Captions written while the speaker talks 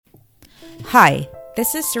Hi,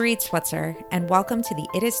 this is Sarit Switzer, and welcome to the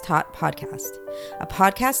It Is Taught podcast, a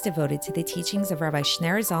podcast devoted to the teachings of Rabbi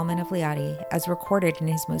Shneur Zalman of Liadi as recorded in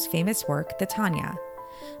his most famous work, the Tanya.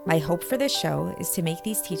 My hope for this show is to make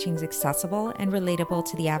these teachings accessible and relatable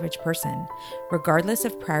to the average person, regardless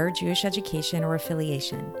of prior Jewish education or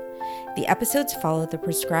affiliation. The episodes follow the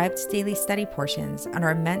prescribed daily study portions and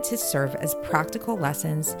are meant to serve as practical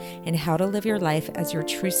lessons in how to live your life as your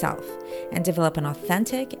true self and develop an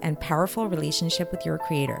authentic and powerful relationship with your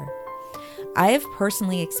Creator. I have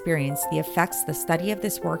personally experienced the effects the study of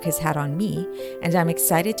this work has had on me, and I'm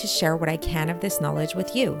excited to share what I can of this knowledge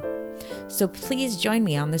with you. So please join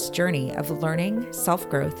me on this journey of learning,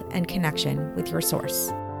 self-growth, and connection with your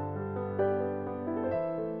source.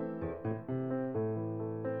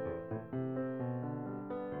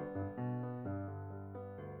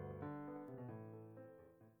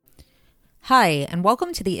 Hi, and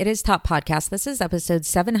welcome to the It Is Taught podcast. This is episode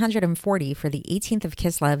 740 for the 18th of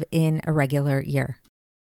Kislev in a regular year.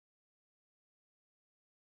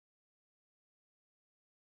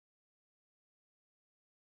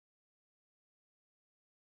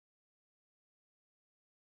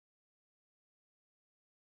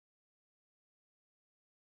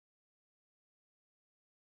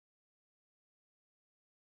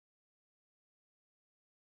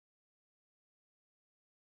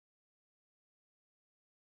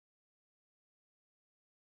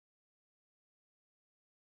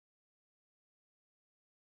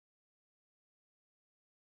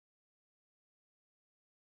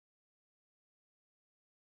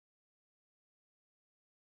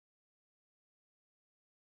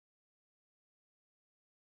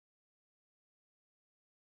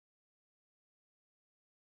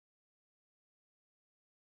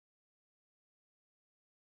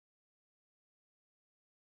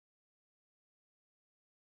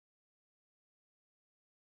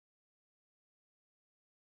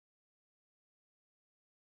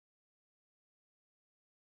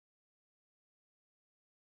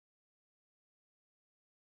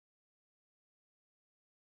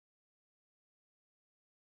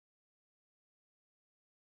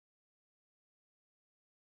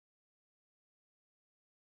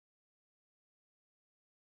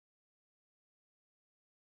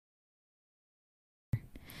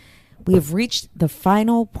 We have reached the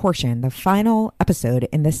final portion, the final episode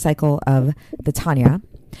in this cycle of the Tanya.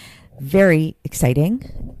 Very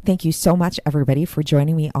exciting. Thank you so much, everybody, for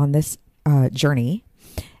joining me on this journey.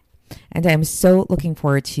 And I'm so looking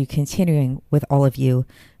forward to continuing with all of you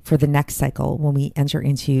for the next cycle when we enter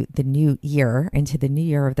into the new year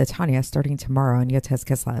of the Tanya starting tomorrow on Yotes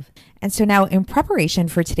Kislev. And so now in preparation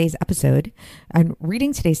for today's episode, I'm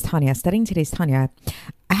reading today's Tanya, studying today's Tanya.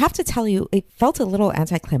 I have to tell you, it felt a little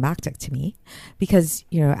anticlimactic to me because,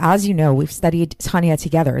 as you know, we've studied Tanya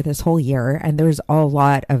together this whole year, and there's a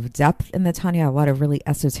lot of depth in the Tanya, a lot of really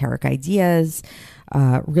esoteric ideas,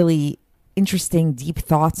 really interesting, deep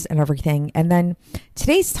thoughts and everything. And then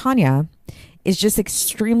today's Tanya is just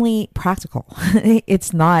extremely practical.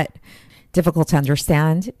 It's not difficult to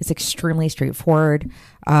understand. It's extremely straightforward.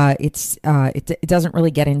 It doesn't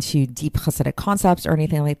really get into deep Hasidic concepts or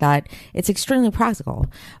anything like that. It's extremely practical.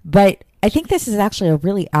 But I think this is actually a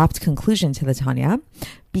really apt conclusion to the Tanya,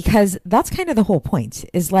 because that's kind of the whole point,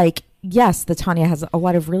 is like, yes, the Tanya has a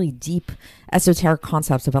lot of really deep esoteric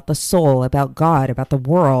concepts about the soul, about God, about the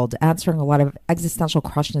world, answering a lot of existential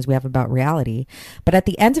questions we have about reality. But at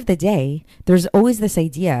the end of the day, there's always this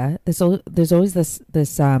idea, there's always this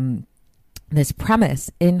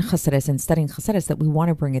premise in Chassidus and studying Chassidus that we want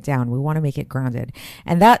to bring it down. We want to make it grounded.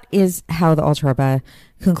 And that is how the Alter Rebbe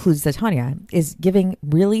concludes the Tanya, is giving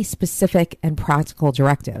really specific and practical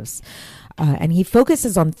directives. And he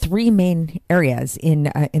focuses on three main areas in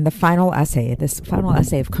the final essay, this final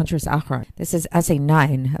essay of Kuntras Achron. This is essay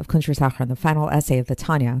 9 of Kuntras Achron, the final essay of the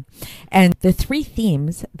Tanya. And the three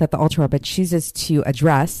themes that the Alter Rebbe chooses to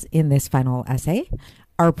address in this final essay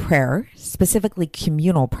are prayer, specifically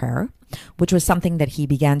communal prayer, which was something that he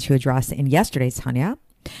began to address in yesterday's Tanya,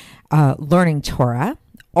 learning Torah,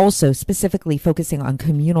 also specifically focusing on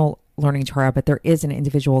communal learning Torah, but there is an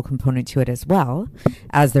individual component to it as well,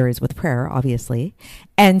 as there is with prayer, obviously,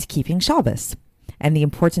 and keeping Shabbos, and the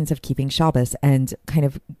importance of keeping Shabbos, and kind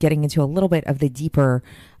of getting into a little bit of the deeper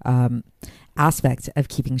aspect of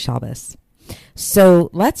keeping Shabbos. So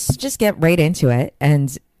let's just get right into it.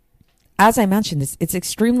 And as I mentioned, it's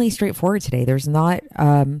extremely straightforward today. It's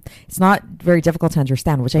not very difficult to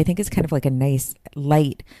understand, which I think is kind of like a nice,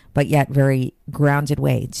 light, but yet very grounded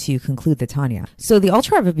way to conclude the Tanya. So the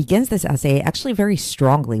Alter Rebbe begins this essay actually very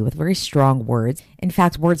strongly, with very strong words. In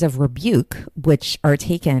fact, words of rebuke, which are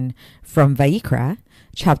taken from Vayikra,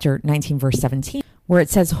 chapter 19, verse 17, where it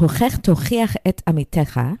says, Hochech tochiach et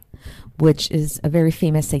amitecha, which is a very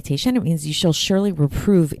famous citation. It means you shall surely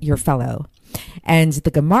reprove your fellow. And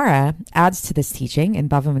the Gemara adds to this teaching in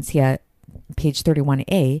Bava Metzia, page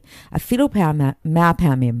 31a, afilu mea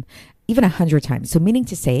pamim, even 100 times. So meaning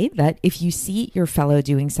to say that if you see your fellow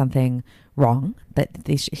doing something wrong that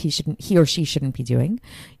he or she shouldn't be doing,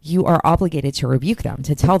 you are obligated to rebuke them,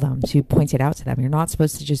 to tell them, to point it out to them. You're not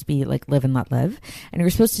supposed to just be like live and let live. And you're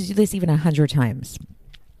supposed to do this even 100 times.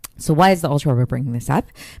 So why is the Alter Rebbe bringing this up?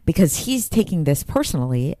 Because he's taking this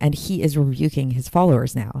personally and he is rebuking his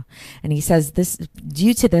followers now. And he says this,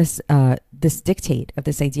 due to this, this dictate of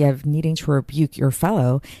this idea of needing to rebuke your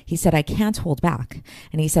fellow, he said, I can't hold back.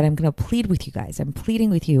 And he said, I'm going to plead with you guys. I'm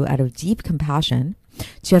pleading with you out of deep compassion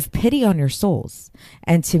to have pity on your souls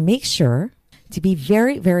and to make sure to be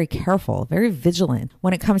very, very careful, very vigilant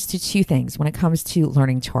when it comes to two things, when it comes to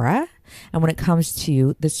learning Torah and when it comes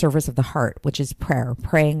to the service of the heart, which is prayer,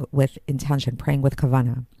 praying with intention, praying with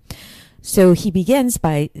kavanah. So he begins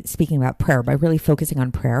by speaking about prayer, by really focusing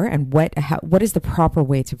on prayer and what is the proper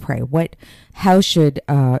way to pray? How should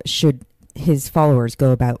his followers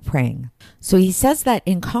go about praying? So he says that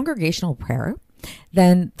in congregational prayer,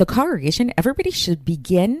 then the congregation, everybody should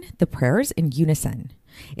begin the prayers in unison.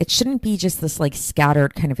 It shouldn't be just this like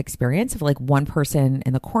scattered kind of experience of like one person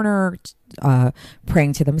in the corner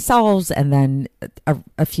praying to themselves and then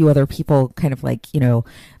a few other people kind of like,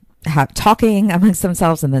 talking amongst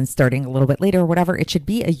themselves and then starting a little bit later or whatever. It should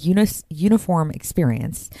be a uniform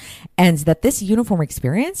experience. And that this uniform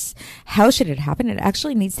experience, how should it happen? It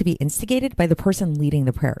actually needs to be instigated by the person leading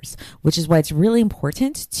the prayers, which is why it's really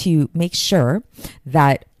important to make sure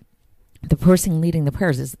that the person leading the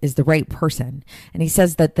prayers is the right person. And he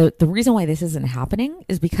says that the reason why this isn't happening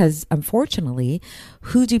is because, unfortunately,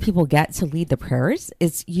 who do people get to lead the prayers?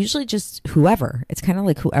 It's usually just whoever. It's kind of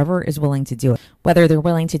like whoever is willing to do it. Whether they're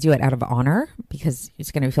willing to do it out of honor, because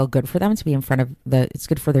it's going to feel good for them to be in front of it's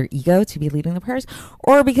good for their ego to be leading the prayers,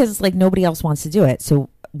 or because like nobody else wants to do it.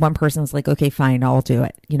 So one person's like, okay, fine, I'll do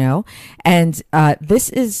it, And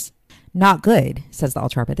this is not good, says the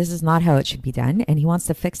Alter Rebbe. This is not how it should be done, and he wants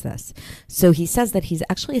to fix this. So he says that he's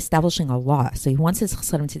actually establishing a law. So he wants his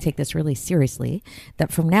chassidim to take this really seriously,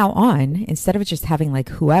 that from now on, instead of just having like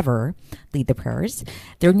whoever lead the prayers,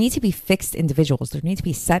 there need to be fixed individuals. There need to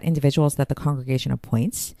be set individuals that the congregation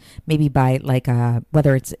appoints, maybe by like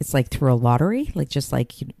whether it's like through a lottery, like just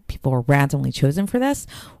like people are randomly chosen for this,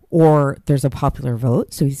 or there's a popular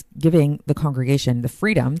vote. So he's giving the congregation the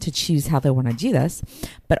freedom to choose how they want to do this.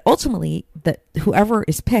 But ultimately, whoever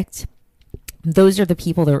is picked, those are the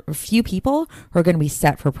people, there are a few people who are going to be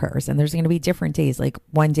set for prayers. And there's going to be different days. Like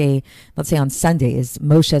one day, let's say on Sundays,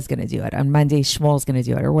 Moshe's going to do it. On Monday, Shmuel's going to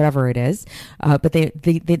do it, or whatever it is. But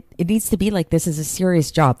it needs to be like this is a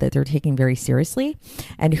serious job that they're taking very seriously.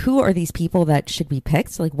 And who are these people that should be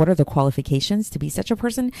picked? Like, what are the qualifications to be such a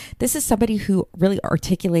person? This is somebody who really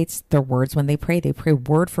articulates their words when they pray. They pray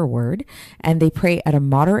word for word, and they pray at a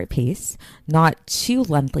moderate pace, not too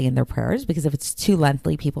lengthy in their prayers, because if it's too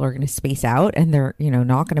lengthy, people are going to space out and they're,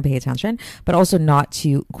 not going to pay attention, but also not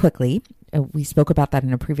too quickly. We spoke about that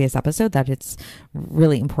in a previous episode, that it's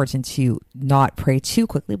really important to not pray too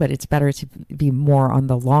quickly, but it's better to be more on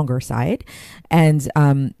the longer side. And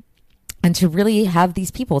to really have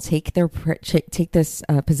these people take this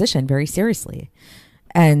position very seriously.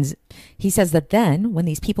 And he says that then when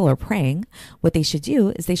these people are praying, what they should do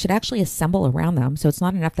is they should actually assemble around them. So it's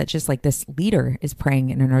not enough that just like this leader is praying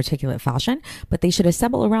in an articulate fashion, but they should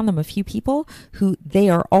assemble around them a few people who they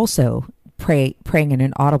are also praying in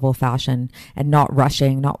an audible fashion and not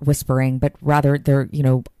rushing, not whispering, but rather they're,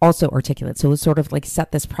 also articulate. So it's sort of like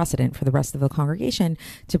set this precedent for the rest of the congregation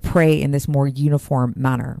to pray in this more uniform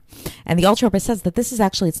manner. And the Alter Rebbe says that this is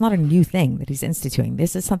actually, it's not a new thing that he's instituting.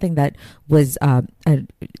 This is something that was,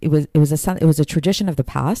 it was a tradition of the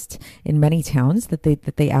past in many towns that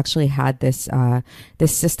they actually had this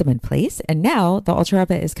system in place. And now the Alter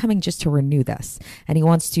Rebbe is coming just to renew this, and he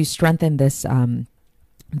wants to strengthen this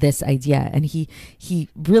idea. And he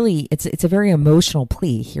really, it's a very emotional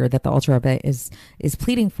plea here that the Alter Rebbe is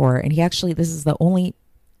pleading for. And he actually, this is the only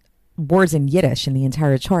words in Yiddish in the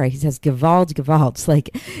entire Torah. He says gewalt, gewalt. It's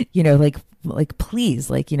like please,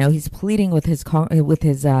 he's pleading with his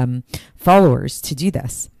followers to do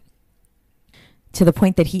this, to the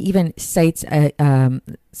point that he even cites a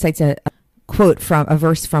quote from a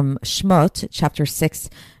verse from Shmot chapter 6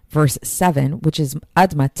 verse 7, which is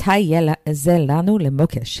Ad matai zelanu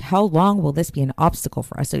lemokish. How long will this be an obstacle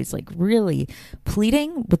for us? So he's like really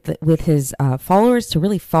pleading with his followers to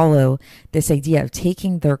really follow this idea of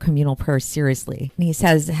taking their communal prayers seriously. And he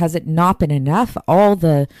says, has it not been enough? All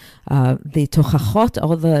the tochachot,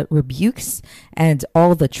 all the rebukes and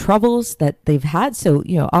all the troubles that they've had. So,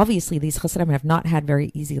 obviously these Chassidim have not had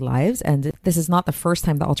very easy lives. And this is not the first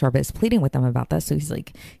time the Alter Rebbe is pleading with them about this. So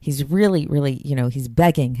he's really, really, he's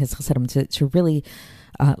begging his Chassidim to really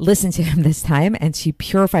listen to him this time and to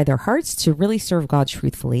purify their hearts, to really serve God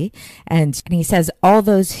truthfully. And he says, all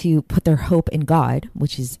those who put their hope in God,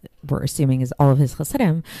 which is, we're assuming is all of his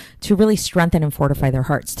Chassidim, to really strengthen and fortify their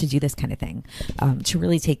hearts to do this kind of thing, to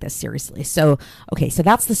really take this seriously. So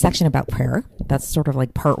that's the section about prayer. That's sort of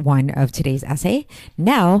like part 1 of today's essay.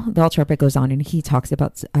 Now, the Alter Rebbe goes on and he talks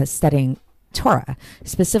about studying Torah,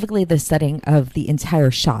 specifically the studying of the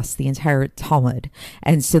entire Shas, the entire Talmud.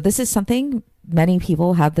 And so this is something many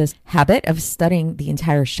people have this habit of studying the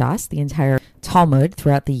entire Shas, the entire Talmud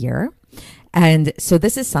throughout the year. And so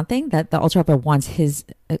this is something that the Alter Rebbe wants his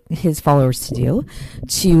followers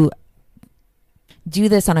to do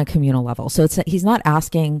this on a communal level. So he's not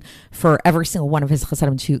asking for every single one of his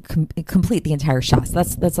Chassidim to complete the entire Shas.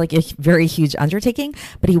 That's like a very huge undertaking,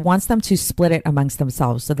 but he wants them to split it amongst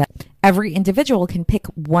themselves so that every individual can pick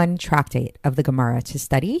one tractate of the Gemara to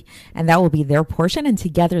study, and that will be their portion, and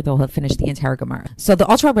together they'll have finished the entire Gemara. So the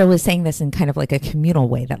Alter Rebbe was saying this in kind of like a communal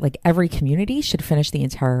way, that like every community should finish the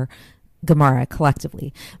entire Gemara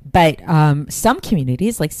collectively. But some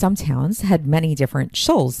communities, like some towns, had many different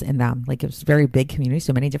shuls in them. Like it was a very big community,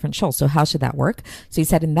 so many different shuls. So how should that work? So he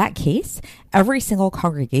said in that case, every single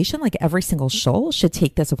congregation, like every single shul, should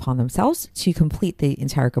take this upon themselves to complete the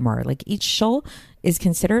entire Gemara. Like each shul is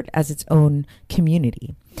considered as its own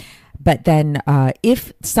community. But then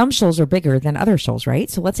if some shuls are bigger than other shuls, right?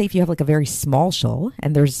 So let's say if you have like a very small shul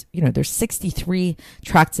and there's 63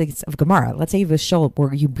 tractates of Gemara. Let's say you have a shul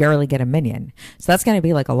where you barely get a minyan. So that's going to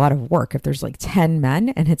be like a lot of work if there's like 10 men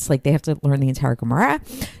and it's like they have to learn the entire Gemara.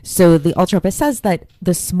 So the Alter Rebbe says that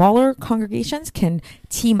the smaller congregations can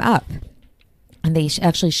team up. And they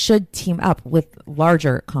actually should team up with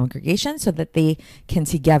larger congregations so that they can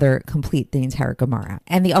together complete the entire Gemara.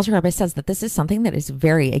 And the Alter Rebbe says that this is something that is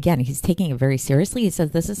he's taking it very seriously. He says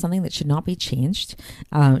this is something that should not be changed,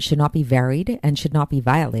 should not be varied, and should not be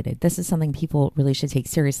violated. This is something people really should take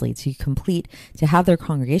seriously, to have their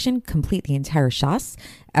congregation complete the entire Shas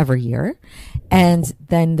every year. And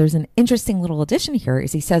then there's an interesting little addition here,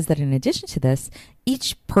 is he says that in addition to this,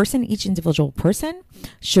 each individual person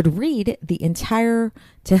should read the entire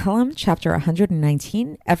Tehillim, chapter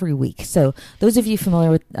 119, every week. So those of you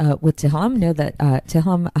familiar with Tehillim know that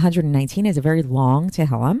Tehillim 119 is a very long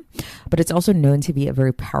Tehillim, but it's also known to be a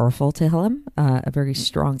very powerful Tehillim, a very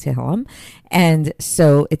strong Tehillim. And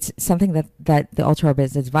so it's something that the Alter Rebbe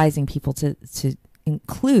is advising people to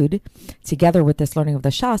include together with this learning of the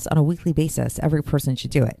Shas on a weekly basis. Every person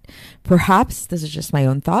should do it. Perhaps this is just my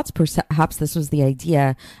own thoughts. Perhaps this was the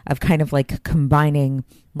idea of kind of like combining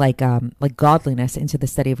like godliness into the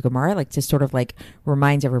study of Gemara, like to sort of like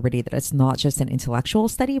remind everybody that it's not just an intellectual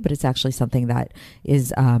study, but it's actually something that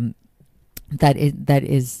is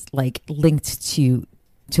like linked to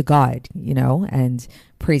God, and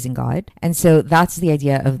praising God. And so that's the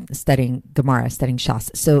idea of studying Gemara, studying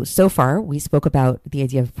Shas. So far we spoke about the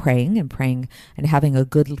idea of praying and having a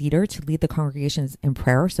good leader to lead the congregations in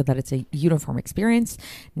prayer so that it's a uniform experience.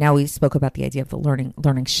 Now we spoke about the idea of the learning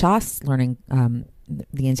Shas, learning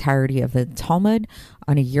the entirety of the Talmud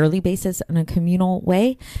on a yearly basis in a communal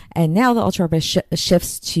way. And now the Alter Rebbe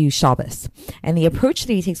shifts to Shabbos. And the approach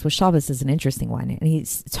that he takes with Shabbos is an interesting one. And he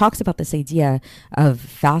talks about this idea of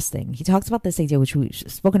fasting. He talks about this idea, which we've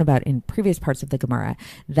spoken about in previous parts of the Gemara,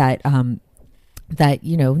 that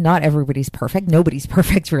not everybody's perfect. Nobody's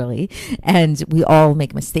perfect, really. And we all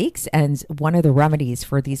make mistakes. And one of the remedies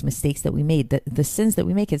for these mistakes that we made, the sins that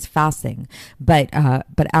we make, is fasting. But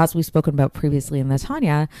as we've spoken about previously in the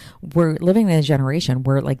Tanya, we're living in a generation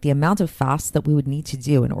where like the amount of fasts that we would need to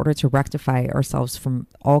do in order to rectify ourselves from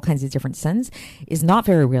all kinds of different sins is not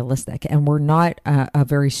very realistic. And we're not a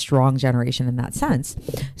very strong generation in that sense.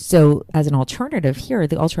 So as an alternative here,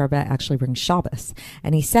 the Alter Rebbe actually brings Shabbos.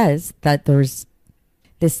 And he says that there's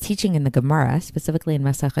this teaching in the Gemara, specifically in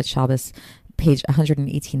Masechet Shabbos, page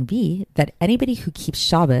 118b, that anybody who keeps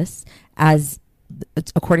Shabbos as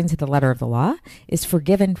according to the letter of the law is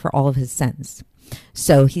forgiven for all of his sins.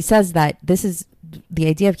 So he says that this is the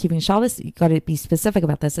idea of keeping Shabbos. You got to be specific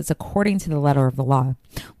about this. It's according to the letter of the law,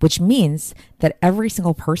 which means that every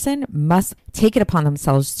single person must take it upon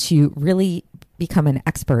themselves to really become an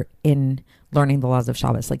expert in learning the laws of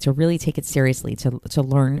Shabbos, like to really take it seriously, to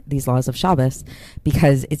learn these laws of Shabbos,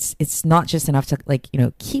 because it's not just enough to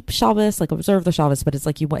keep Shabbos, like observe the Shabbos, but it's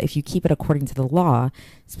like if you keep it according to the law,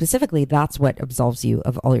 specifically, that's what absolves you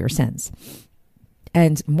of all your sins.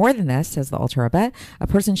 And more than this, says the Alter Rebbe, a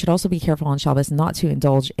person should also be careful on Shabbos not to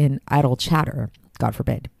indulge in idle chatter, God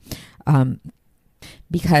forbid.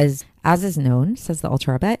 Because as is known, says the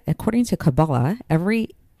Alter Rebbe, according to Kabbalah, every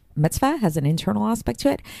mitzvah has an internal aspect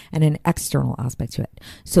to it and an external aspect to it.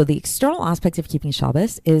 So the external aspect of keeping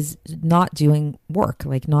Shabbos is not doing work,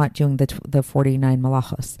 like not doing the 49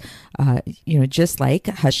 malachos. Just like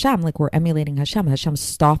Hashem, like we're emulating Hashem. Hashem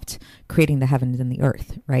stopped creating the heavens and the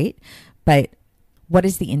earth, right? But what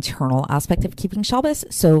is the internal aspect of keeping Shabbos?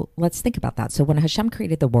 So let's think about that. So when Hashem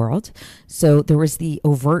created the world, so there was the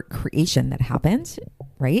overt creation that happened,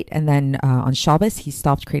 right? And then on Shabbos, he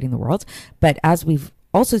stopped creating the world. But as we've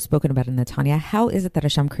also spoken about in the Tanya, how is it that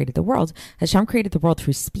Hashem created the world? Hashem created the world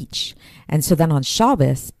through speech. And so then on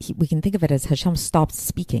Shabbos, we can think of it as Hashem stopped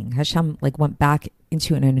speaking. Hashem went back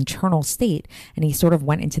into an internal state, and he sort of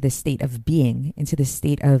went into this state of being, into this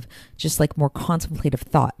state of just more contemplative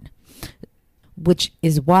thought. Which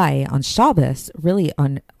is why on Shabbos, really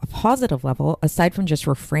on a positive level, aside from just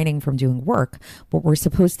refraining from doing work, what we're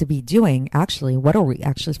supposed to be doing, what are we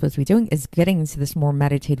actually supposed to be doing, is getting into this more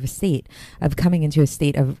meditative state of coming into a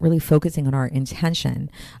state of really focusing on our intention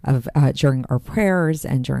of during our prayers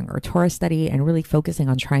and during our Torah study, and really focusing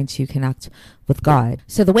on trying to connect with God.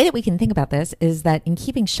 So the way that we can think about this is that in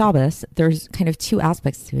keeping Shabbos, there's kind of two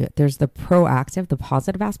aspects to it. There's the proactive, the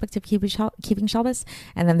positive aspect of keeping Shabbos,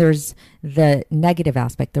 and then there's the negative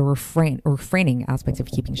aspect, the refraining aspect of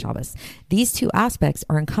keeping Shabbos. These two aspects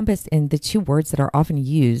are encompassed in the two words that are often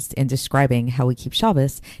used in describing how we keep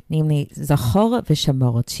Shabbos, namely zachor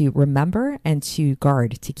v'shamor, to remember and to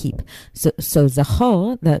guard, to keep. So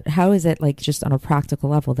zachor, how is it just on a practical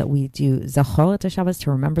level that we do zachor to Shabbos,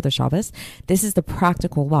 to remember the Shabbos? This is the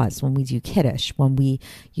practical laws when we do Kiddush, when we,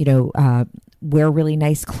 wear really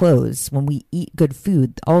nice clothes, when we eat good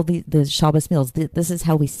food, all the Shabbos meals. This is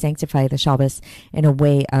how we sanctify the Shabbos in a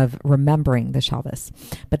way of remembering the Shabbos.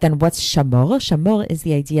 But then what's Shamor? Shamor is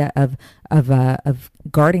the idea of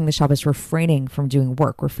guarding the Shabbos, refraining from doing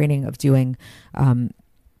work, refraining of doing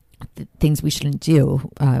things we shouldn't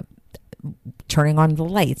do, turning on the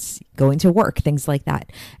lights, going to work, things like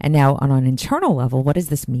that. And now on an internal level, what does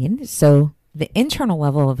this mean? So the internal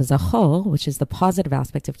level of zachor, which is the positive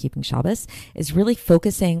aspect of keeping Shabbos, is really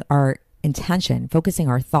focusing our intention, focusing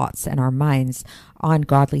our thoughts and our minds on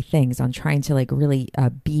godly things, on trying to really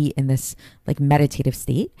be in this meditative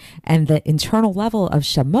state. And the internal level of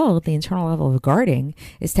shamor, the internal level of guarding,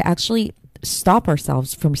 is to actually stop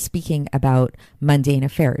ourselves from speaking about mundane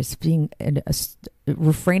affairs,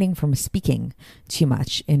 refraining from speaking too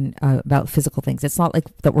much about physical things. It's not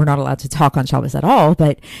that we're not allowed to talk on Shabbos at all,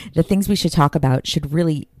 but the things we should talk about should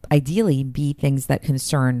really ideally be things that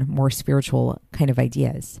concern more spiritual kind of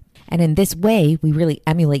ideas. And in this way, we really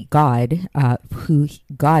emulate God, who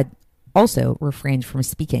God also refrained from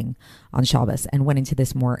speaking on Shabbos and went into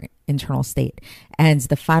this more internal state. And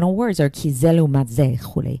the final words are ki zelu matzeh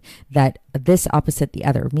chule, that this opposite the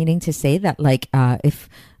other, meaning to say that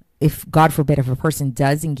if God forbid, if a person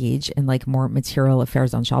does engage in more material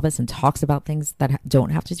affairs on Shabbos and talks about things that don't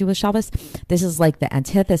have to do with Shabbos, this is the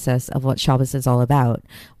antithesis of what Shabbos is all about,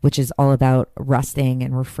 which is all about resting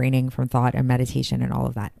and refraining from thought and meditation and all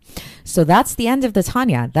of that. So that's the end of the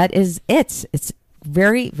Tanya. That is it. It's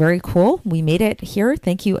very, very cool. We made it here.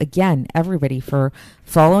 Thank you again, everybody, for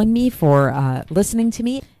following me, for listening to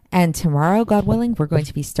me. And tomorrow, God willing, we're going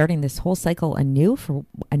to be starting this whole cycle anew for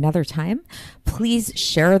another time. Please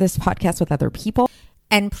share this podcast with other people.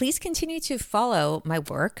 And please continue to follow my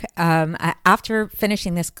work. After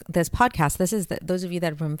finishing this podcast, those of you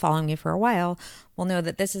that have been following me for a while will know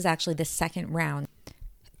that this is actually the second round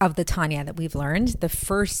of the Tanya that we've learned. The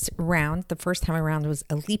first time around was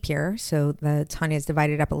a leap year. So the Tanya is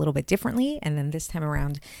divided up a little bit differently. And then this time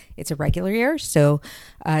around, it's a regular year. So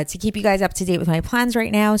to keep you guys up to date with my plans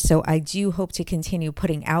right now. So I do hope to continue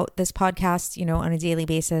putting out this podcast, on a daily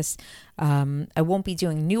basis. I won't be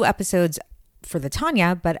doing new episodes for the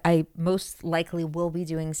Tanya, but I most likely will be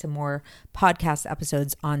doing some more podcast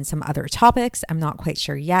episodes on some other topics. I'm not quite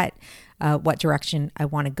sure yet what direction I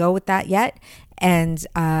want to go with that yet. And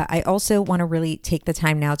I also want to really take the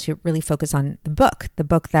time now to really focus on the book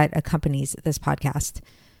that accompanies this podcast.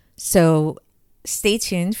 So stay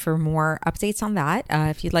tuned for more updates on that.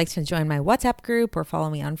 If you'd like to join my WhatsApp group or follow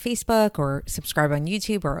me on Facebook or subscribe on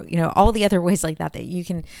YouTube or, all the other ways like that you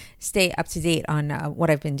can stay up to date on what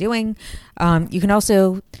I've been doing. You can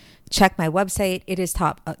also check my website,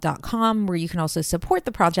 itistaught.com, where you can also support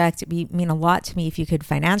the project. It would mean a lot to me if you could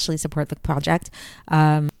financially support the project.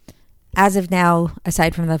 As of now,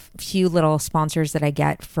 aside from the few little sponsors that I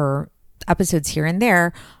get for episodes here and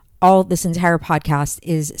there, all this entire podcast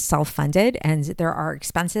is self-funded, and there are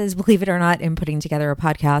expenses, believe it or not, in putting together a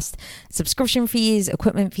podcast: subscription fees,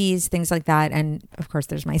 equipment fees, things like that. And of course,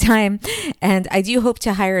 there's my time. And I do hope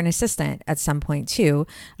to hire an assistant at some point too,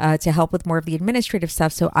 to help with more of the administrative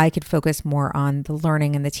stuff so I could focus more on the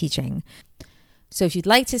learning and the teaching. So if you'd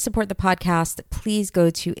like to support the podcast, please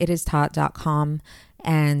go to itistaught.com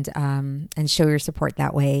and show your support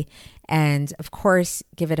that way. And of course,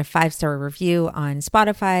 give it a 5-star review on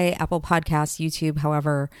Spotify, Apple Podcasts, YouTube,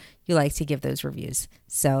 however you like to give those reviews.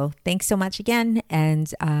 So thanks so much again.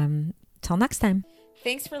 And till next time.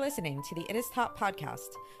 Thanks for listening to the It Is Taught podcast,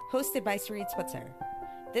 hosted by Sarit Switzer.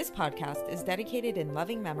 This podcast is dedicated in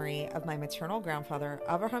loving memory of my maternal grandfather,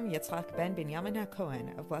 Avraham Yitzchak ben Binyamin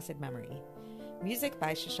HaKohen of blessed memory. Music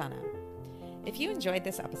by Shoshana. If you enjoyed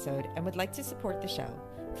this episode and would like to support the show,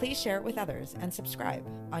 please share it with others and subscribe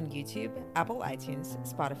on YouTube, Apple iTunes,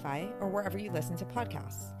 Spotify, or wherever you listen to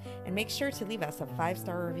podcasts. And make sure to leave us a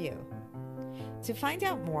 5-star review. To find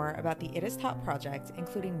out more about the It Is Taught project,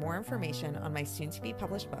 including more information on my soon-to-be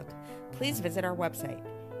published book, please visit our website,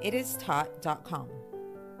 itistaught.com.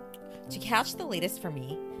 To catch the latest from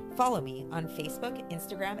me, follow me on Facebook,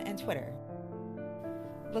 Instagram, and Twitter.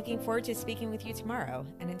 Looking forward to speaking with you tomorrow,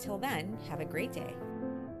 and until then, have a great day.